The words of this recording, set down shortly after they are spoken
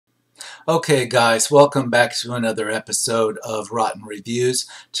Okay guys, welcome back to another episode of Rotten Reviews.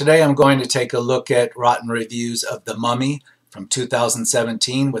 Today I'm going to take a look at Rotten Reviews of The Mummy from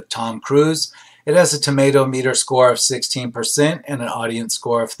 2017 with Tom Cruise. It has a tomato meter score of 16% and an audience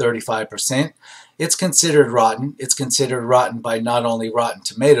score of 35%. It's considered rotten. It's considered rotten by not only Rotten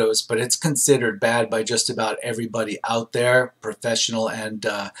Tomatoes, but it's considered bad by just about everybody out there, professional and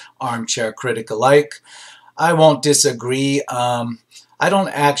armchair critic alike. I won't disagree. I don't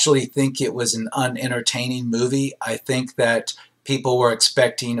actually think it was an unentertaining movie. I think that people were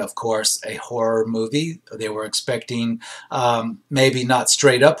expecting, of course, a horror movie. They were expecting maybe not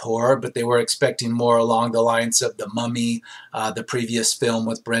straight up horror, but they were expecting more along the lines of The Mummy, the previous film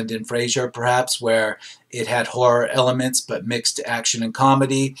with Brendan Fraser, perhaps, where it had horror elements but mixed action and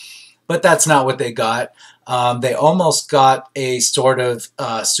comedy. But that's not what they got. They almost got a sort of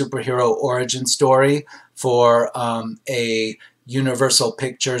superhero origin story for a Universal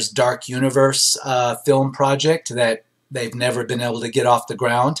Pictures Dark Universe film project that they've never been able to get off the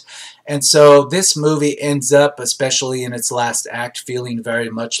ground. And so this movie ends up, especially in its last act, feeling very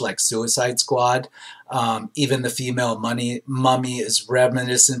much like Suicide Squad. Even the female mummy is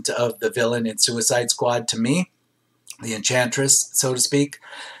reminiscent of the villain in Suicide Squad to me, the Enchantress, so to speak.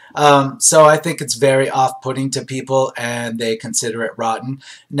 So I think it's very off-putting to people and they consider it rotten.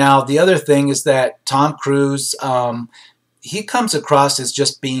 Now, the other thing is that Tom Cruise, he comes across as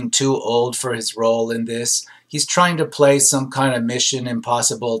just being too old for his role in this. He's trying to play some kind of Mission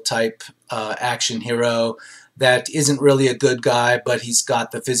Impossible type action hero that isn't really a good guy, but he's got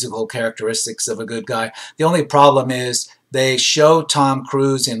the physical characteristics of a good guy. The only problem is they show Tom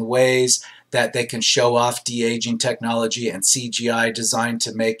Cruise in ways that they can show off de-aging technology and CGI designed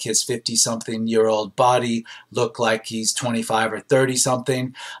to make his 50-something-year-old body look like he's 25 or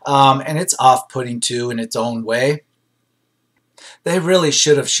 30-something. And it's off-putting too in its own way. They really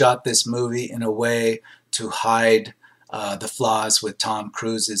should have shot this movie in a way to hide the flaws with Tom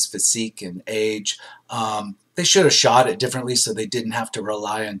Cruise's physique and age. They should have shot it differently so they didn't have to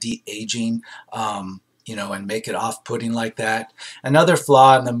rely on de-aging, and make it off-putting like that. Another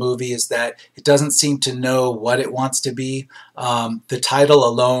flaw in the movie is that it doesn't seem to know what it wants to be. The title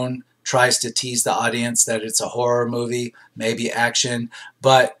alone tries to tease the audience that it's a horror movie, maybe action,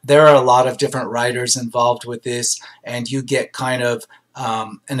 but there are a lot of different writers involved with this, and you get kind of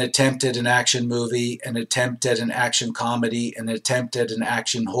an attempt at an action movie, an attempt at an action comedy, an attempt at an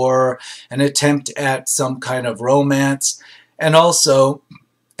action horror, an attempt at some kind of romance, and also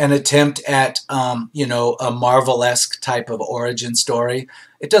an attempt at, a Marvel-esque type of origin story.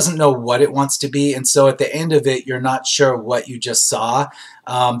 It doesn't know what it wants to be, and so at the end of it, you're not sure what you just saw.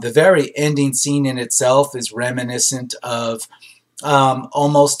 The very ending scene in itself is reminiscent of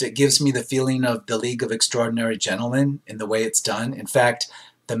almost, it gives me the feeling of The League of Extraordinary Gentlemen in the way it's done. In fact,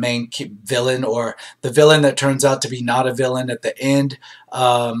 the main villain, or the villain that turns out to be not a villain at the end,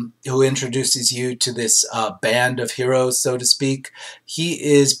 who introduces you to this band of heroes, so to speak, he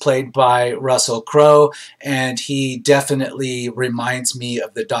is played by Russell Crowe, and he definitely reminds me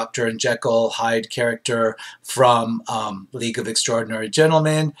of the Dr. and Jekyll Hyde character from League of Extraordinary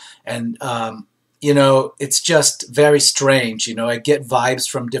Gentlemen. And it's just very strange. I get vibes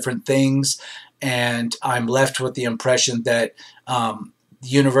from different things, and I'm left with the impression that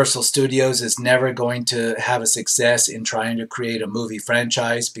Universal Studios is never going to have a success in trying to create a movie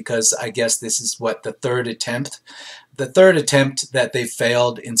franchise, because I guess this is what the third attempt that they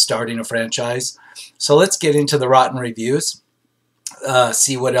failed in starting a franchise. So let's get into the Rotten Reviews.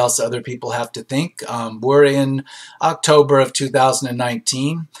 See what else other people have to think. We're in October of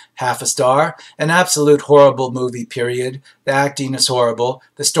 2019, half a star. An absolute horrible movie, period. The acting is horrible.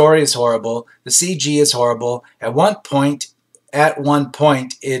 The story is horrible. The CG is horrible. At one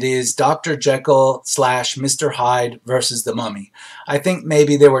point, it is Dr. Jekyll / Mr. Hyde versus the Mummy. I think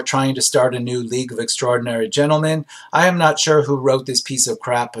maybe they were trying to start a new League of Extraordinary Gentlemen. I am not sure who wrote this piece of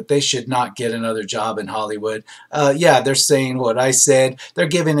crap, but they should not get another job in Hollywood. Yeah, they're saying what I said. They're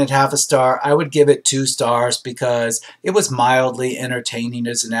giving it half a star. I would give it 2 stars because it was mildly entertaining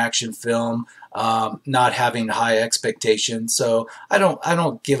as an action film. Not having high expectations, so I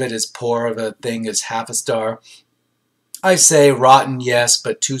don't give it as poor of a thing as half a star. I say rotten, yes,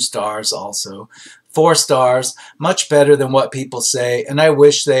 but 2 stars also. 4 stars, much better than what people say, and I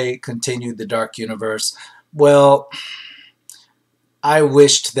wish they continued the Dark Universe. Well, I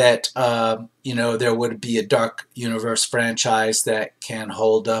wished that, there would be a Dark Universe franchise that can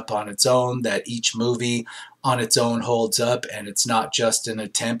hold up on its own, that each movie on its own holds up, and it's not just an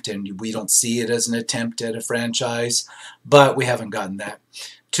attempt, and we don't see it as an attempt at a franchise, but we haven't gotten that.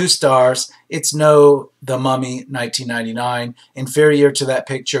 2 stars. It's no The Mummy 1999, inferior to that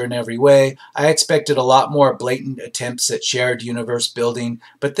picture in every way. I expected a lot more blatant attempts at shared universe building,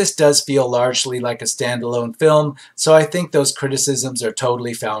 but this does feel largely like a standalone film, so I think those criticisms are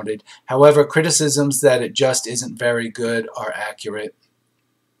totally founded. However, criticisms that it just isn't very good are accurate.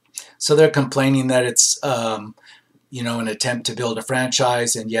 So they're complaining that it's an attempt to build a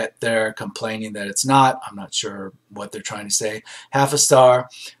franchise, and yet they're complaining that it's not. I'm not sure what they're trying to say. Half a star.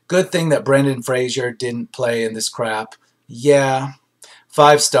 Good thing that Brendan Fraser didn't play in this crap. Yeah.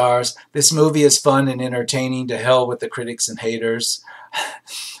 5 stars. This movie is fun and entertaining. To hell with the critics and haters.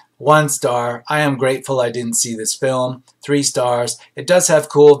 1 star. I am grateful I didn't see this film. 3 stars. It does have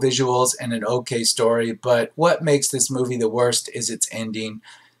cool visuals and an okay story, but what makes this movie the worst is its ending.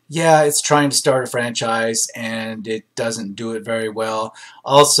 Yeah, it's trying to start a franchise and it doesn't do it very well.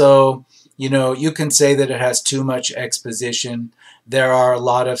 Also, you can say that it has too much exposition. There are a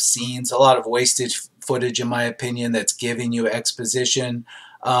lot of scenes, a lot of wasted footage, in my opinion, that's giving you exposition,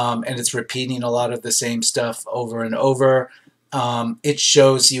 and it's repeating a lot of the same stuff over and over. It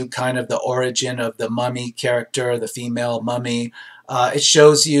shows you kind of the origin of the mummy character, the female mummy. It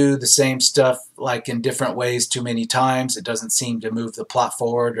shows you the same stuff like in different ways too many times. It doesn't seem to move the plot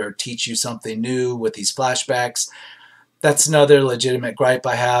forward or teach you something new with these flashbacks. That's another legitimate gripe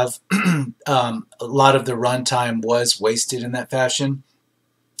I have. A lot of the runtime was wasted in that fashion.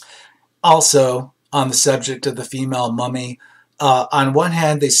 Also, on the subject of the female mummy, on one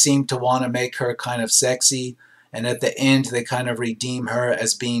hand, they seem to want to make her kind of sexy, and at the end, they kind of redeem her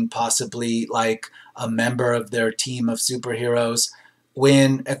as being possibly like a member of their team of superheroes.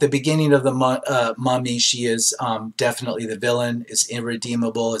 When at the beginning of the Mummy, she is definitely the villain, is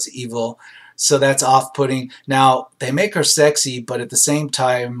irredeemable, is evil. So that's off-putting. Now, they make her sexy, but at the same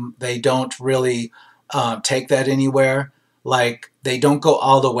time, they don't really take that anywhere. Like, they don't go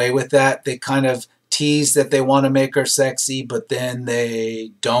all the way with that. They kind of tease that they want to make her sexy, but then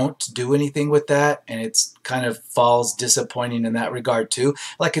they don't do anything with that, and it's kind of falls disappointing in that regard too.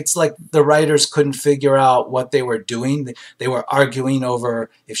 Like, it's like the writers couldn't figure out what they were doing. They were arguing over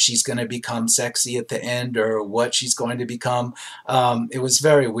if she's going to become sexy at the end or what she's going to become. It was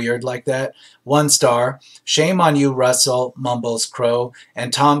very weird like that. 1 star. Shame on you, Russell, mumbles Crow,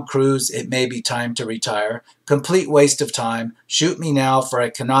 and Tom Cruise, it may be time to retire. Complete waste of time. Shoot me now, for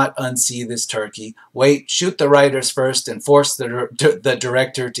I cannot unsee this turkey. Wait, shoot the writers first and force the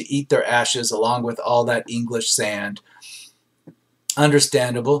director to eat their ashes along with all that English sand.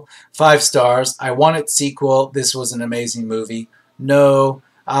 Understandable. 5 stars. I want its sequel. This was an amazing movie. No.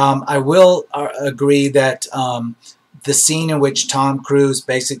 I will agree that the scene in which Tom Cruise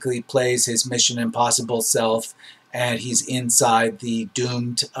basically plays his Mission Impossible self and he's inside the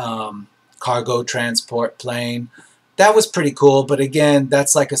doomed cargo transport plane, that was pretty cool, but again,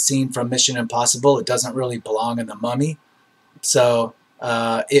 that's like a scene from Mission Impossible. It doesn't really belong in The Mummy. So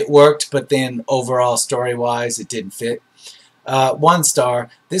it worked, but then overall story-wise, it didn't fit. 1 star.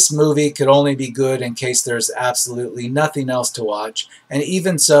 This movie could only be good in case there's absolutely nothing else to watch, and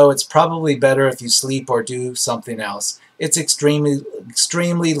even so, it's probably better if you sleep or do something else. It's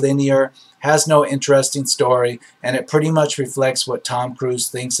extremely linear, has no interesting story, and it pretty much reflects what Tom Cruise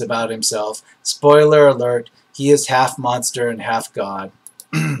thinks about himself. Spoiler alert, he is half monster and half god.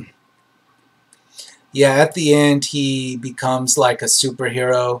 Yeah, at the end, he becomes like a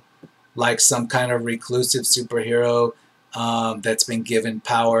superhero, like some kind of reclusive superhero that's been given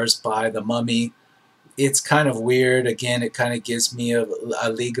powers by the mummy. It's kind of weird. Again, it kind of gives me a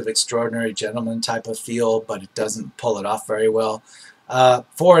League of Extraordinary Gentlemen type of feel, but it doesn't pull it off very well.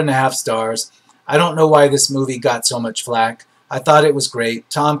 4.5 stars. I don't know why this movie got so much flack. I thought it was great.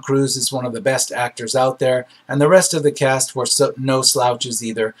 Tom Cruise is one of the best actors out there, and the rest of the cast were no slouches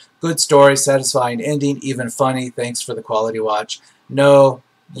either. Good story, satisfying ending, even funny. Thanks for the quality watch. No,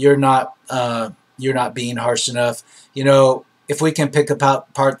 you're not being harsh enough. If we can pick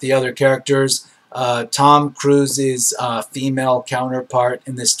apart the other characters, Tom Cruise's female counterpart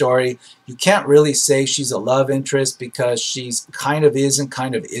in this story, you can't really say she's a love interest because she's kind of is and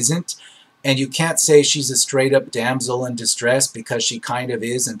kind of isn't. And you can't say she's a straight-up damsel in distress because she kind of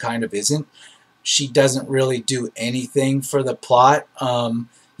is and kind of isn't. She doesn't really do anything for the plot.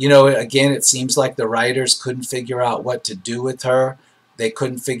 Again, it seems like the writers couldn't figure out what to do with her. They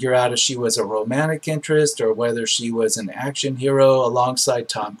couldn't figure out if she was a romantic interest or whether she was an action hero alongside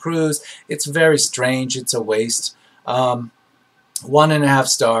Tom Cruise. It's very strange. It's a waste. 1.5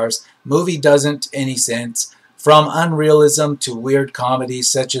 stars. Movie doesn't any sense. From unrealism to weird comedy,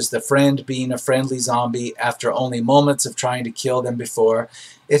 such as the friend being a friendly zombie after only moments of trying to kill them before.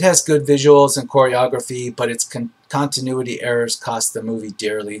 It has good visuals and choreography, but its continuity errors cost the movie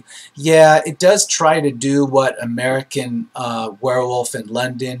dearly. Yeah, it does try to do what American Werewolf in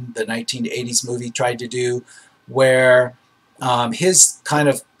London, the 1980s movie, tried to do, where his kind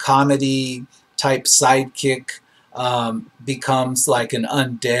of comedy type sidekick becomes like an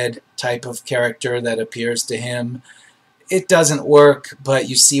undead type of character that appears to him. It doesn't work, but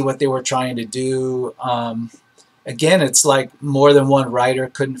you see what they were trying to do. Again, it's like more than one writer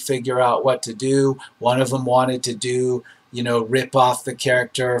couldn't figure out what to do. One of them wanted to do, rip off the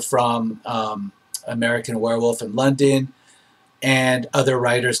character from American Werewolf in London, and other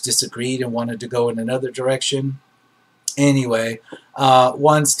writers disagreed and wanted to go in another direction. Anyway,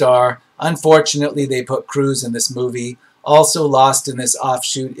 1 star. Unfortunately, they put Cruise in this movie. Also lost in this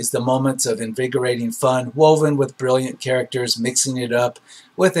offshoot is the moments of invigorating fun, woven with brilliant characters, mixing it up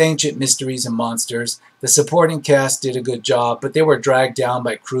with ancient mysteries and monsters. The supporting cast did a good job, but they were dragged down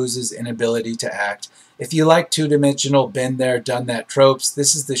by Cruise's inability to act. If you like two-dimensional, been there, done that tropes,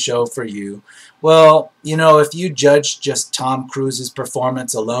 this is the show for you. Well, if you judge just Tom Cruise's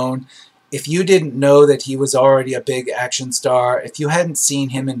performance alone, if you didn't know that he was already a big action star, if you hadn't seen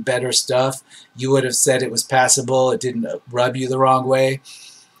him in better stuff, you would have said it was passable, it didn't rub you the wrong way.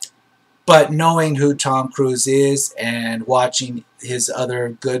 But knowing who Tom Cruise is and watching his other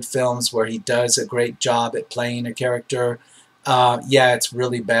good films where he does a great job at playing a character, yeah, it's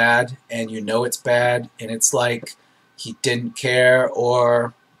really bad, and it's bad, and it's like he didn't care,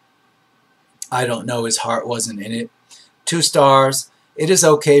 or I don't know, his heart wasn't in it. 2 stars. It is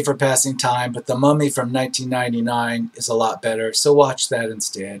okay for passing time, but The Mummy from 1999 is a lot better, so watch that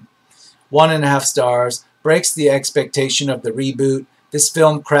instead. 1.5 stars. Breaks the expectation of the reboot. This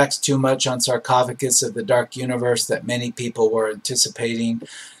film cracks too much on sarcophagus of the Dark Universe that many people were anticipating.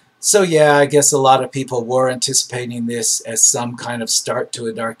 So yeah, I guess a lot of people were anticipating this as some kind of start to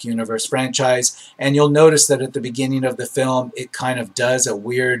a Dark Universe franchise, and you'll notice that at the beginning of the film, it kind of does a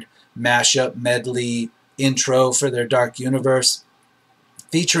weird mashup medley intro for their Dark Universe,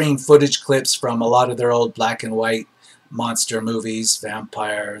 featuring footage clips from a lot of their old black and white monster movies,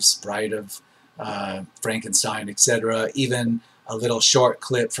 vampires, Bride of Frankenstein, etc. Even a little short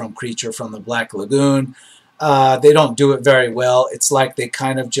clip from Creature from the Black Lagoon. They don't do it very well. It's like they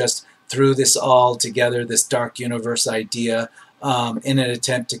kind of just threw this all together, this Dark Universe idea, in an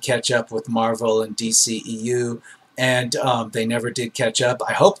attempt to catch up with Marvel and DCEU, and they never did catch up.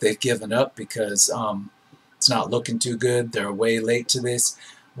 I hope they've given up, because it's not looking too good. They're way late to this.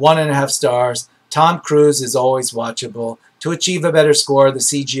 1.5 stars. Tom Cruise is always watchable. To achieve a better score, the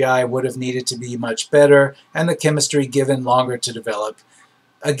CGI would have needed to be much better, and the chemistry given longer to develop.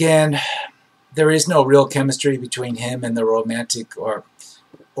 Again, there is no real chemistry between him and the romantic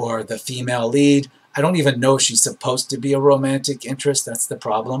or the female lead. I don't even know if she's supposed to be a romantic interest. That's the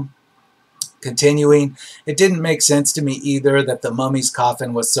problem. Continuing, it didn't make sense to me either that the mummy's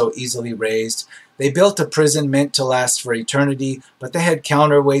coffin was so easily raised. They built a prison meant to last for eternity, but they had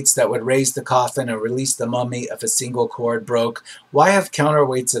counterweights that would raise the coffin and release the mummy if a single cord broke. Why have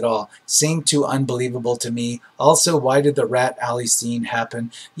counterweights at all? Seemed too unbelievable to me. Also, why did the rat alley scene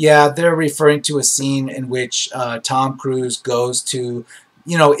happen? Yeah, they're referring to a scene in which Tom Cruise goes to,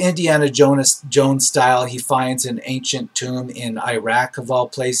 Indiana Jones style. He finds an ancient tomb in Iraq, of all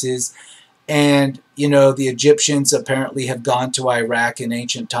places. And, the Egyptians apparently have gone to Iraq in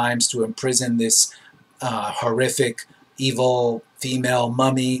ancient times to imprison this horrific, evil female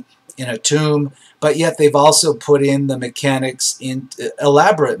mummy in a tomb. But yet they've also put in the mechanics,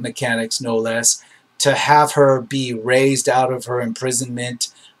 elaborate mechanics no less, to have her be raised out of her imprisonment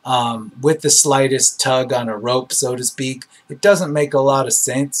with the slightest tug on a rope, so to speak. It doesn't make a lot of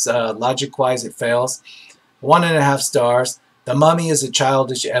sense. Logic-wise, it fails. 1.5 stars. The Mummy is a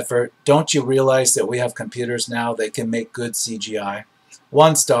childish effort. Don't you realize that we have computers now that can make good CGI?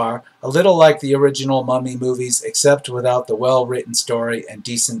 1 star. A little like the original Mummy movies, except without the well-written story and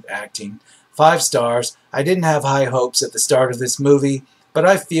decent acting. 5 stars. I didn't have high hopes at the start of this movie, but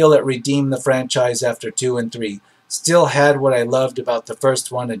I feel it redeemed the franchise after 2 and 3. Still had what I loved about the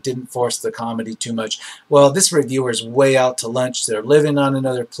first one and didn't force the comedy too much. Well, this reviewer's way out to lunch. They're living on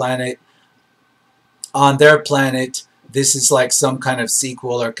another planet. On their planet, this is like some kind of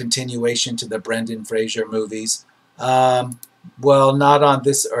sequel or continuation to the Brendan Fraser movies. Well, not on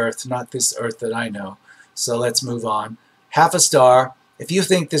this Earth, not this Earth that I know. So let's move on. 0.5 star. If you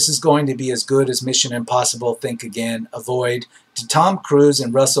think this is going to be as good as Mission Impossible, think again. Avoid. Did Tom Cruise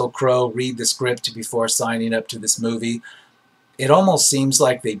and Russell Crowe read the script before signing up to this movie? It almost seems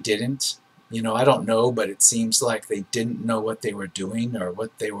like they didn't. You know, I don't know, but it seems like they didn't know what they were doing or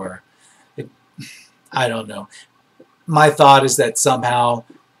what they were. It, I don't know. My thought is that somehow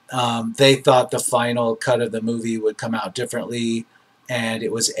they thought the final cut of the movie would come out differently, and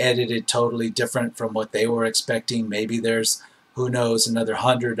it was edited totally different from what they were expecting. Maybe there's, who knows, another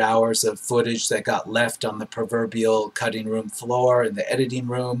 100 hours of footage that got left on the proverbial cutting room floor in the editing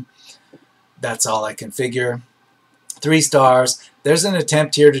room. That's all I can figure. 3 stars. There's an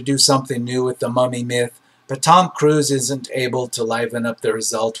attempt here to do something new with the mummy myth, but Tom Cruise isn't able to liven up the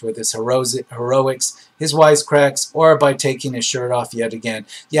result with his heroics, his wisecracks, or by taking his shirt off yet again.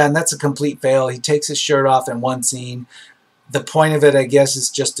 Yeah, and that's a complete fail. He takes his shirt off in one scene. The point of it, I guess, is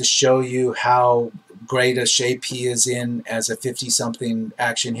just to show you how great a shape he is in as a 50-something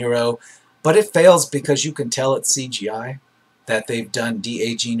action hero. But it fails because you can tell it's CGI, that they've done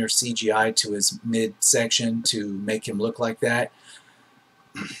de-aging or CGI to his midsection to make him look like that.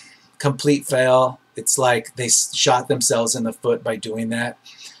 Complete fail. It's like they shot themselves in the foot by doing that.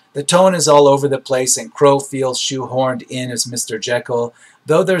 The tone is all over the place, and Crowe feels shoehorned in as Mr. Jekyll,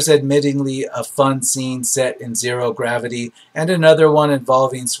 though there's admittingly a fun scene set in zero gravity and another one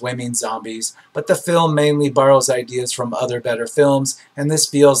involving swimming zombies, but the film mainly borrows ideas from other better films, and this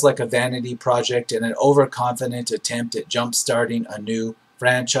feels like a vanity project and an overconfident attempt at jump-starting a new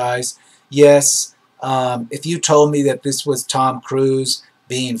franchise. Yes, if you told me that this was Tom Cruise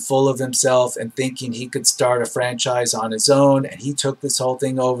being full of himself and thinking he could start a franchise on his own and he took this whole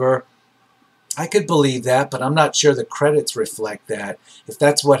thing over, I could believe that, but I'm not sure the credits reflect that. If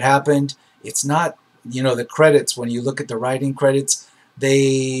that's what happened, it's not, you know, the credits, when you look at the writing credits,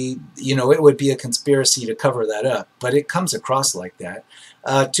 they, you know, it would be a conspiracy to cover that up, but it comes across like that.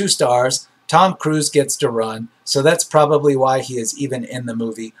 2 stars. Tom Cruise gets to run, so that's probably why he is even in the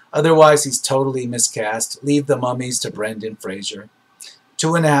movie. Otherwise, he's totally miscast. Leave the mummies to Brendan Fraser.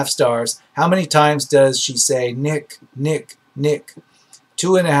 2.5 stars. How many times does she say, Nick, Nick, Nick?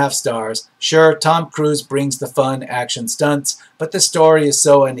 2.5 stars. Sure, Tom Cruise brings the fun action stunts, but the story is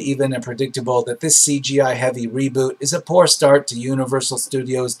so uneven and predictable that this CGI-heavy reboot is a poor start to Universal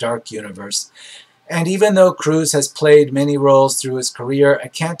Studios' Dark Universe. And even though Cruise has played many roles through his career, I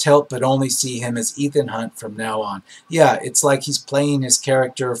can't help but only see him as Ethan Hunt from now on. Yeah, it's like he's playing his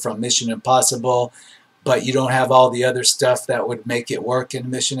character from Mission Impossible, but you don't have all the other stuff that would make it work in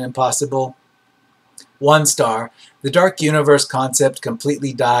Mission Impossible. 1 star. The Dark Universe concept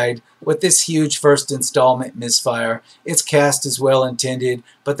completely died with this huge first installment misfire. Its cast is well intended,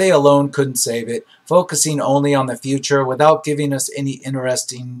 but they alone couldn't save it, focusing only on the future without giving us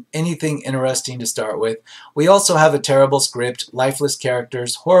anything interesting to start with. We also have a terrible script, lifeless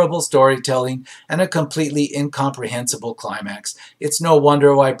characters, horrible storytelling, and a completely incomprehensible climax. It's no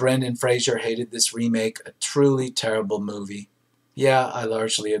wonder why Brendan Fraser hated this remake, a truly terrible movie. Yeah, I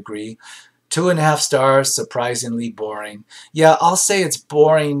largely agree. 2.5 stars, surprisingly boring. Yeah, I'll say it's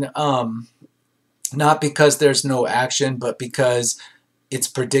boring, not because there's no action, but because it's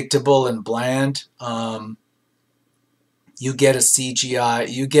predictable and bland. You get a CGI,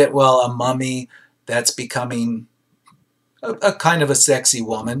 you get, well, a mummy that's becoming a kind of a sexy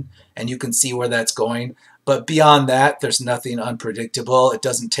woman, and you can see where that's going. But beyond that, there's nothing unpredictable. It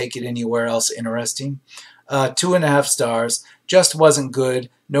doesn't take it anywhere else interesting. 2.5 stars. Just wasn't good.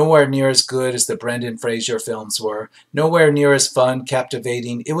 Nowhere near as good as the Brendan Fraser films were. Nowhere near as fun,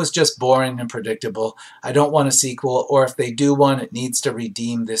 captivating. It was just boring and predictable. I don't want a sequel, or if they do one, it needs to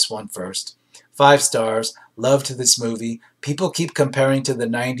redeem this one first. 5 stars. Loved this movie. People keep comparing to the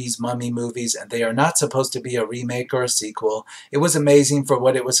 90s Mummy movies, and they are not supposed to be a remake or a sequel. It was amazing for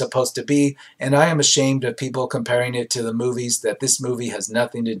what it was supposed to be, and I am ashamed of people comparing it to the movies that this movie has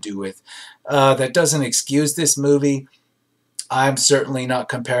nothing to do with. That doesn't excuse this movie. I'm certainly not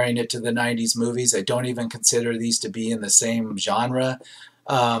comparing it to the 90s movies. I don't even consider these to be in the same genre.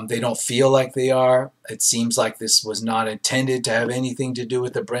 They don't feel like they are. It seems like this was not intended to have anything to do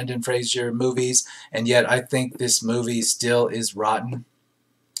with the Brendan Fraser movies, and yet I think this movie still is rotten.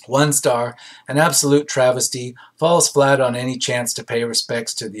 1 star, an absolute travesty, falls flat on any chance to pay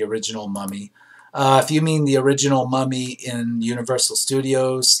respects to the original Mummy. If you mean the original Mummy in Universal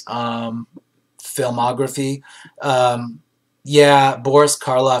Studios filmography, yeah, Boris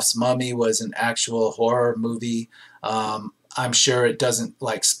Karloff's Mummy was an actual horror movie. I'm sure it doesn't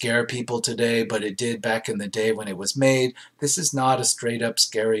like scare people today, but it did back in the day when it was made. This is not a straight up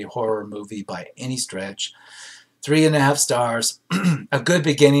scary horror movie by any stretch. 3.5 stars. A good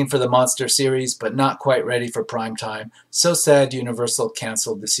beginning for the monster series, but not quite ready for prime time. So sad Universal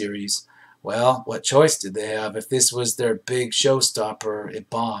canceled the series. Well, what choice did they have? If this was their big showstopper, it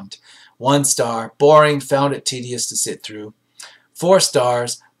bombed. 1 star. Boring, found it tedious to sit through. 4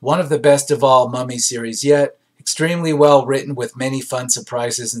 stars. One of the best of all Mummy series yet. Extremely well written with many fun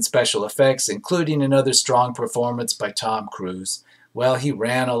surprises and special effects, including another strong performance by Tom Cruise. Well, he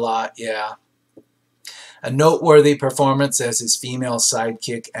ran a lot, yeah. A noteworthy performance as his female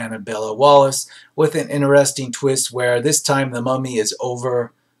sidekick Annabella Wallace, with an interesting twist where this time the mummy is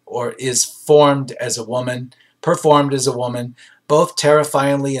performed as a woman, both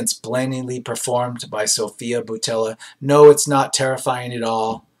terrifyingly and splendidly performed by Sofia Boutella. No, it's not terrifying at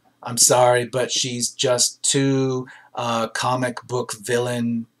all. I'm sorry, but she's just too comic book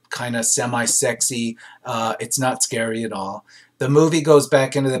villain, kind of semi-sexy. It's not scary at all. The movie goes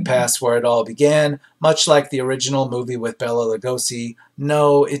back into the past where it all began, much like the original movie with Bela Lugosi.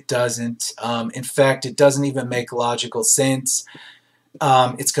 No, it doesn't. In fact, it doesn't even make logical sense.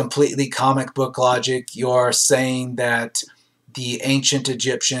 It's completely comic book logic. You're saying that the ancient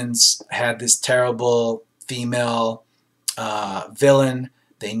Egyptians had this terrible female villain.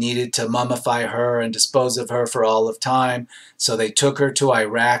 They needed to mummify her and dispose of her for all of time, so they took her to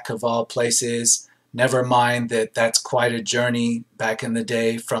Iraq, of all places. Never mind that that's quite a journey back in the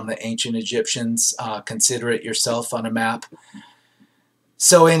day from the ancient Egyptians. Consider it yourself on a map.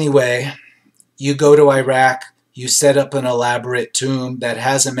 So anyway, you go to Iraq, you set up an elaborate tomb that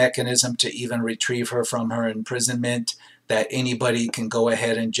has a mechanism to even retrieve her from her imprisonment that anybody can go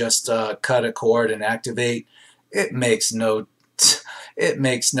ahead and just cut a cord and activate. It makes no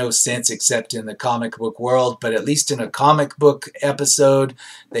sense except in the comic book world, but at least in a comic book episode,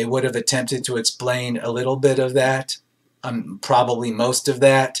 they would have attempted to explain a little bit of that, probably most of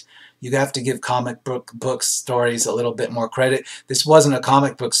that. You have to give comic book stories a little bit more credit. This wasn't a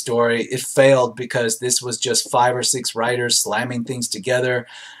comic book story. It failed because this was just 5 or 6 writers slamming things together,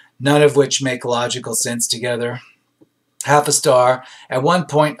 none of which make logical sense together. Half a star. At one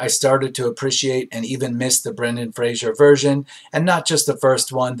point, I started to appreciate and even miss the Brendan Fraser version, and not just the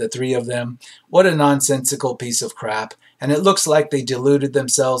first one, the 3 of them. What a nonsensical piece of crap. And it looks like they deluded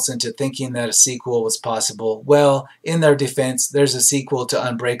themselves into thinking that a sequel was possible. Well, in their defense, there's a sequel to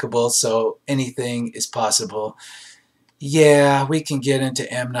Unbreakable, so anything is possible. Yeah, we can get into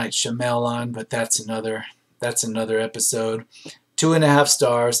M. Night Shyamalan, but that's another episode. 2.5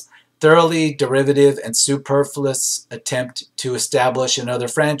 stars. Thoroughly derivative and superfluous attempt to establish another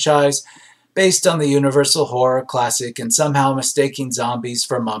franchise based on the Universal horror classic and somehow mistaking zombies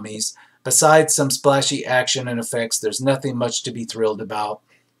for mummies. Besides some splashy action and effects, there's nothing much to be thrilled about.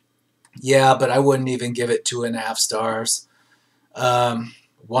 Yeah, but I wouldn't even give it 2.5 stars.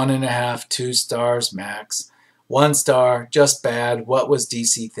 1.5, 2 stars max. 1 star, just bad. What was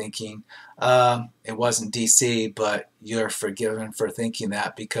DC thinking? It wasn't DC, but you're forgiven for thinking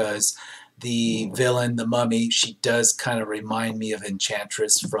that because the villain, the mummy, she does kind of remind me of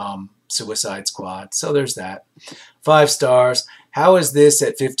Enchantress from Suicide Squad. So there's that. 5 stars. How is this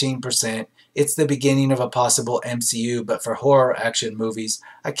at 15%? It's the beginning of a possible MCU, but for horror action movies.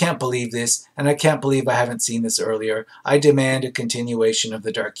 I can't believe this, and I can't believe I haven't seen this earlier. I demand a continuation of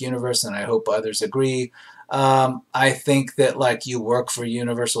the Dark Universe, and I hope others agree. I think that like you work for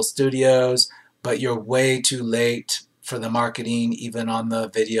Universal Studios, but you're way too late for the marketing, even on the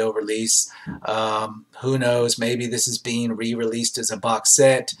video release. Who knows, maybe this is being re-released as a box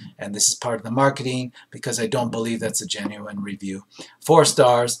set, and this is part of the marketing, because I don't believe that's a genuine review. 4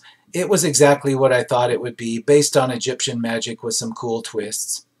 stars. It was exactly what I thought it would be, based on Egyptian magic with some cool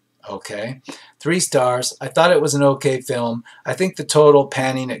twists. Okay. 3 stars. I thought it was an okay film. I think the total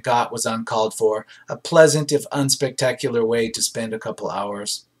panning it got was uncalled for. A pleasant, if unspectacular, way to spend a couple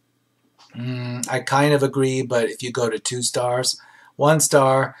hours. I kind of agree, but if you go to 2 stars, 1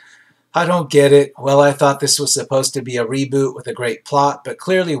 star, I don't get it. Well, I thought this was supposed to be a reboot with a great plot, but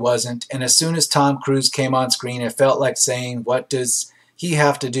clearly wasn't. And as soon as Tom Cruise came on screen, it felt like saying, what does he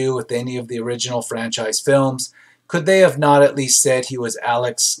have to do with any of the original franchise films? Could they have not at least said he was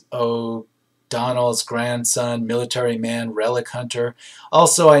Alex O'Donnell's grandson, military man, relic hunter?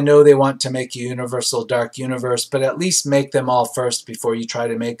 Also, I know they want to make a Universal Dark Universe, but at least make them all first before you try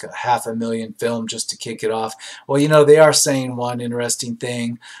to make a 500,000 film just to kick it off. Well, you know, they are saying one interesting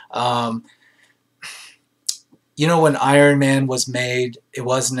thing. You know, when Iron Man was made, it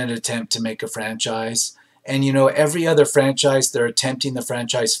wasn't an attempt to make a franchise. And you know, every other franchise, they're attempting the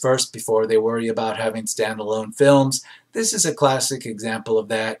franchise first before they worry about having standalone films. This is a classic example of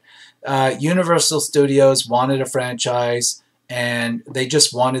that. Universal Studios wanted a franchise, and they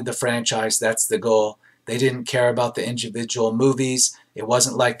just wanted the franchise. That's the goal. They didn't care about the individual movies. It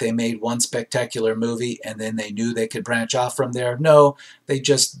wasn't like they made one spectacular movie and then they knew they could branch off from there. No,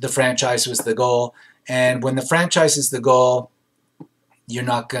 the franchise was the goal. And when the franchise is the goal, you're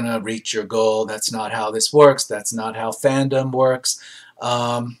not going to reach your goal. That's not how this works. That's not how fandom works.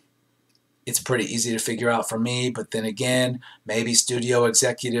 It's pretty easy to figure out for me, but then again, maybe studio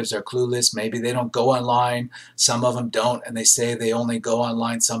executives are clueless. Maybe they don't go online. Some of them don't, and they say they only go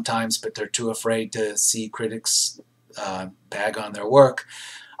online sometimes, but they're too afraid to see critics bag on their work.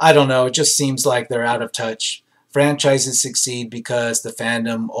 I don't know. It just seems like they're out of touch. Franchises succeed because the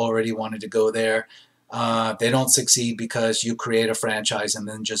fandom already wanted to go there. They don't succeed because you create a franchise and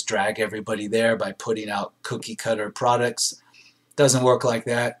then just drag everybody there by putting out cookie cutter products. Doesn't work like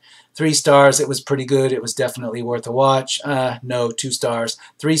that. 3 stars, it was pretty good. It was definitely worth a watch. No, 2 stars.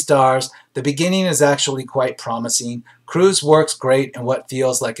 3 stars. The beginning is actually quite promising. Cruise works great in what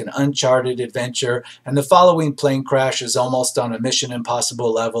feels like an uncharted adventure, and the following plane crash is almost on a Mission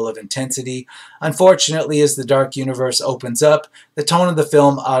Impossible level of intensity. Unfortunately, as the dark universe opens up, the tone of the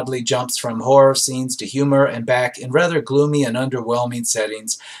film oddly jumps from horror scenes to humor and back in rather gloomy and underwhelming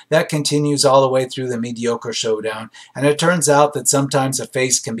settings. That continues all the way through the mediocre showdown, and it turns out that sometimes a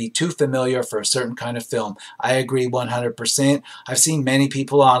face can be too familiar for a certain kind of film. I agree 100%. I've seen many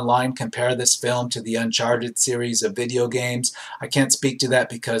people online compare this film to the Uncharted series of video games. I can't speak to that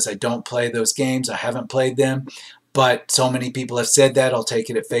because I don't play those games. I haven't played them, but so many people have said that. I'll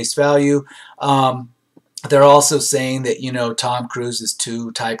take it at face value. They're also saying that, you know, Tom Cruise is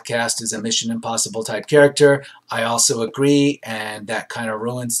too typecast as a Mission Impossible type character. I also agree, and that kind of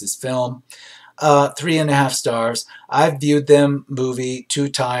ruins this film. 3.5 stars. I've viewed them movie 2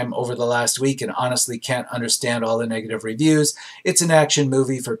 times over the last week and honestly can't understand all the negative reviews. It's an action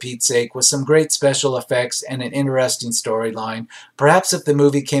movie for Pete's sake with some great special effects and an interesting storyline. Perhaps if the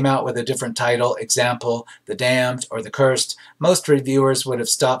movie came out with a different title, example, The Damned or The Cursed, most reviewers would have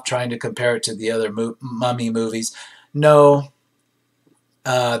stopped trying to compare it to the other Mummy movies. No,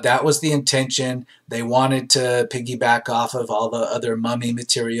 that was the intention. They wanted to piggyback off of all the other Mummy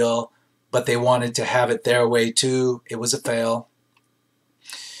material, but they wanted to have it their way too. It was a fail.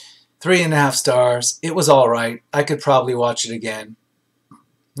 3.5 stars. It was alright. I could probably watch it again.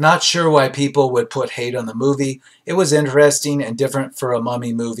 Not sure why people would put hate on the movie. It was interesting and different for a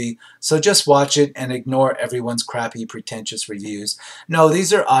Mummy movie, so just watch it and ignore everyone's crappy, pretentious reviews. No,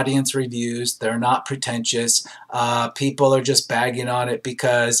 these are audience reviews. They're not pretentious. People are just bagging on it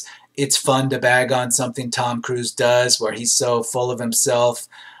because it's fun to bag on something Tom Cruise does where he's so full of himself,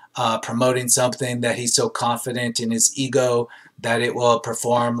 promoting something that he's so confident in his ego that it will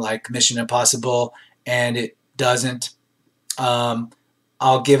perform like Mission Impossible, and it doesn't.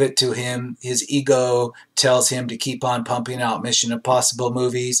 I'll give it to him. His ego tells him to keep on pumping out Mission Impossible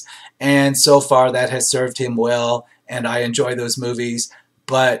movies, and so far that has served him well, and I enjoy those movies,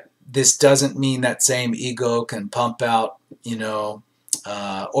 but this doesn't mean that same ego can pump out, you know,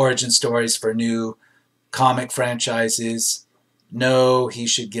 origin stories for new comic franchises. No, he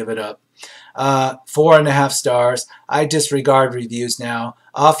should give it up. 4.5 stars. I disregard reviews now.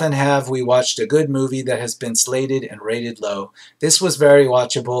 Often have we watched a good movie that has been slated and rated low. This was very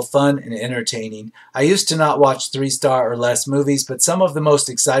watchable, fun, and entertaining. I used to not watch 3-star or less movies, but some of the most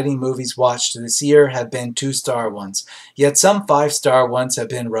exciting movies watched this year have been 2-star ones. Yet some 5-star ones have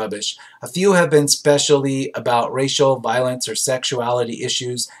been rubbish. A few have been specially about racial, violence, or sexuality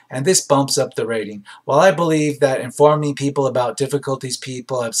issues, and this bumps up the rating. While I believe that informing people about difficulties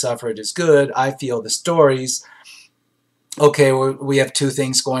people have suffered is good, I feel the stories... Okay, we have 2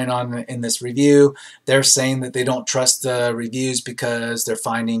 things going on in this review. They're saying that they don't trust the reviews because they're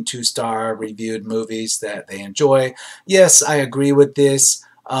finding 2-star reviewed movies that they enjoy. Yes, I agree with this,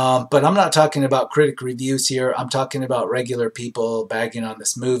 but I'm not talking about critic reviews here. I'm talking about regular people bagging on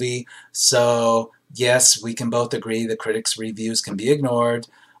this movie. So, yes, we can both agree the critics' reviews can be ignored.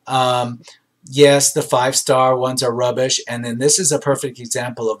 Yes, the 5-star ones are rubbish, and then this is a perfect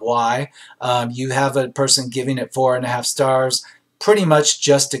example of why. You have a person giving it 4.5 stars pretty much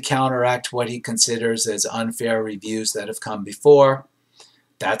just to counteract what he considers as unfair reviews that have come before.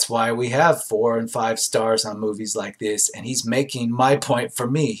 That's why we have 4 and 5 stars on movies like this, and he's making my point for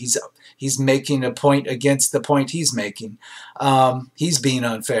me. He's making a point against the point he's making. He's being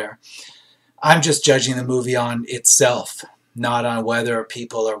unfair. I'm just judging the movie on itself, not on whether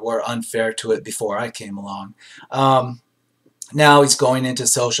people were unfair to it before I came along. Now he's going into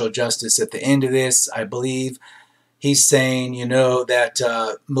social justice at the end of this, I believe. He's saying, you know, that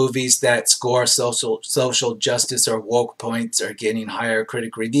movies that score social justice or woke points are getting higher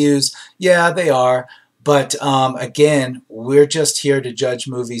critic reviews. Yeah, they are. But again, we're just here to judge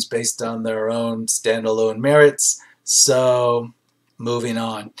movies based on their own standalone merits. So, moving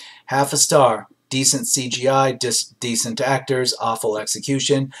on. 0.5 star. decent CGI, decent actors, awful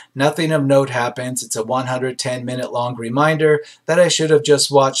execution. Nothing of note happens. It's a 110-minute long reminder that I should have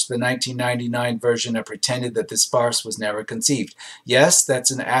just watched the 1999 version and pretended that this farce was never conceived. Yes,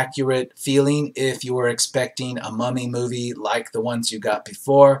 that's an accurate feeling if you were expecting a mummy movie like the ones you got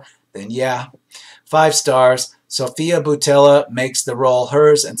before. Then yeah. 5 stars. Sofia Boutella makes the role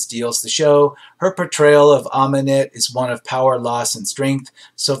hers and steals the show. Her portrayal of Amunet is one of power, loss, and strength.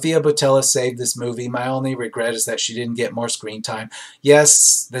 Sofia Boutella saved this movie. My only regret is that she didn't get more screen time.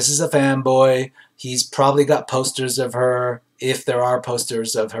 Yes, this is a fanboy. He's probably got posters of her. If there are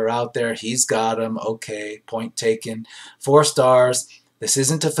posters of her out there, he's got them. Okay, point taken. 4 stars. This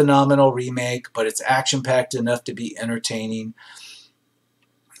isn't a phenomenal remake, but it's action-packed enough to be entertaining.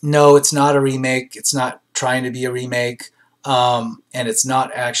 No, it's not a remake. It's not trying to be a remake. And it's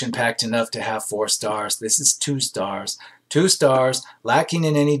not action-packed enough to have 4 stars. This is 2 stars. 2 stars, lacking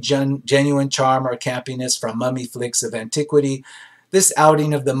in any genuine charm or campiness from mummy flicks of antiquity. This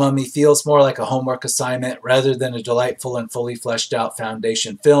outing of The Mummy feels more like a homework assignment rather than a delightful and fully fleshed out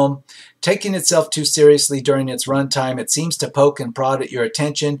foundation film. Taking itself too seriously during its runtime, it seems to poke and prod at your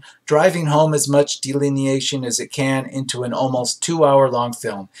attention, driving home as much delineation as it can into an almost 2-hour-long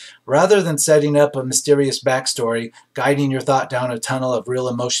film. Rather than setting up a mysterious backstory, guiding your thought down a tunnel of real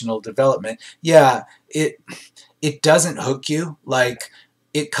emotional development, yeah, it doesn't hook you. Like,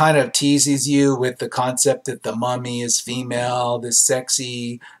 it kind of teases you with the concept that the mummy is female, this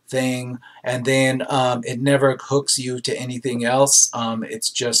sexy thing, and then it never hooks you to anything else. It's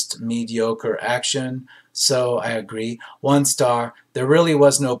just mediocre action. So I agree. 1 star. There really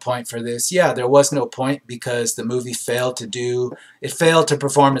was no point for this. Yeah, there was no point because the movie failed to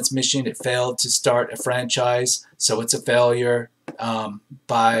perform its mission. It failed to start a franchise. So it's a failure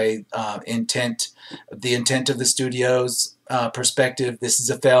by intent. The intent of the studio's perspective, this is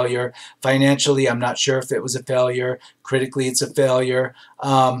a failure. Financially, I'm not sure if it was a failure. Critically, it's a failure.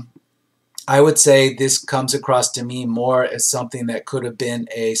 I would say this comes across to me more as something that could have been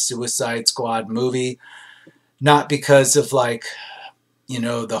a Suicide Squad movie. Not because of, like, you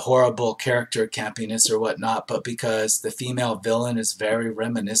know, the horrible character campiness or whatnot, but because the female villain is very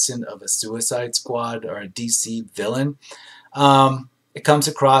reminiscent of a Suicide Squad or a DC villain. It comes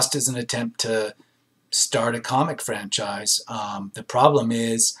across as an attempt to start a comic franchise. The problem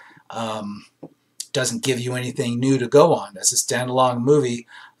is it doesn't give you anything new to go on. As a standalone movie,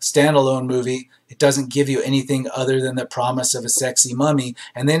 it doesn't give you anything other than the promise of a sexy mummy,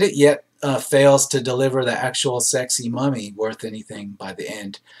 and then it yet fails to deliver the actual sexy mummy worth anything by the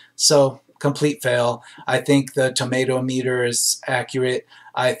end. So, complete fail. I think the tomato meter is accurate.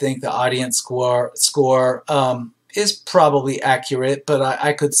 I think the audience score is probably accurate, but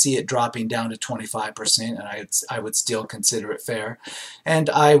I could see it dropping down to 25%, and I would still consider it fair. And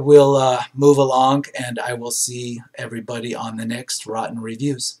I will move along, and I will see everybody on the next Rotten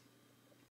Reviews.